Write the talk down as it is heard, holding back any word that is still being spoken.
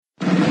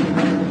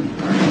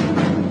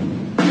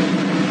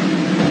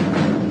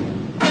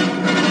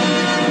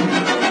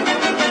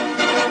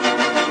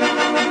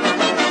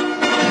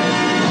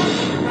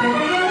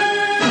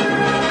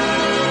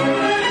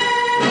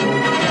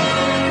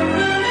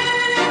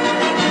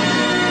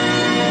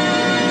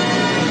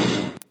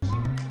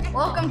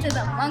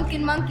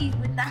Unkin Monkeys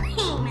with the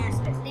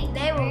Master.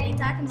 They will be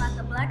talking about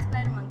the black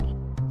spider monkey.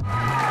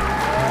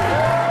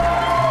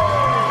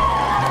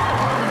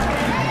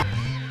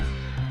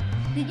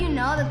 Did you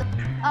know that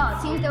oh,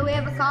 it seems that we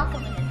have a call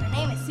coming in. Her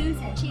name is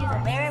Susan. She is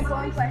a very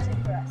important person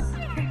for us.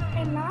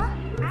 Hey, Mom,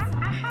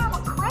 I have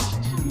a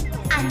question.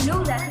 I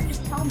knew that's what you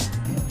told me.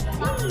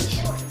 Please,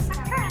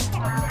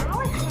 I was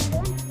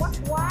wondering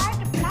why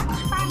the black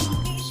spider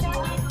monkey is so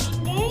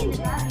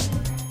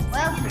endangered.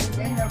 Well,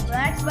 Susan, the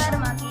black spider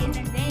monkey is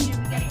in danger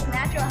because its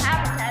natural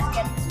habitats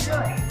get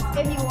destroyed.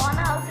 If you want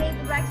to help save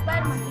the black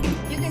spider monkey,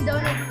 you can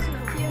donate to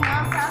a few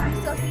non-profit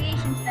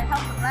associations that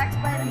help the black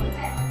spider monkey.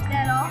 Is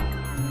that all?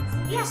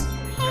 Yes,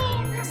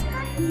 hey, Master.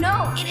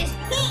 No, it is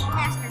he,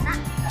 Master, not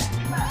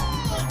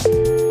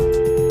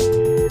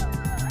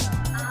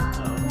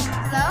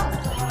So,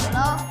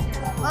 hello?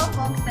 Well,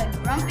 folks, the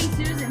grumpy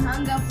Susan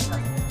hung up with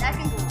us. That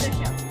concludes the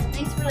show.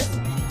 Thanks for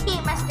listening.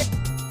 Hey, Master.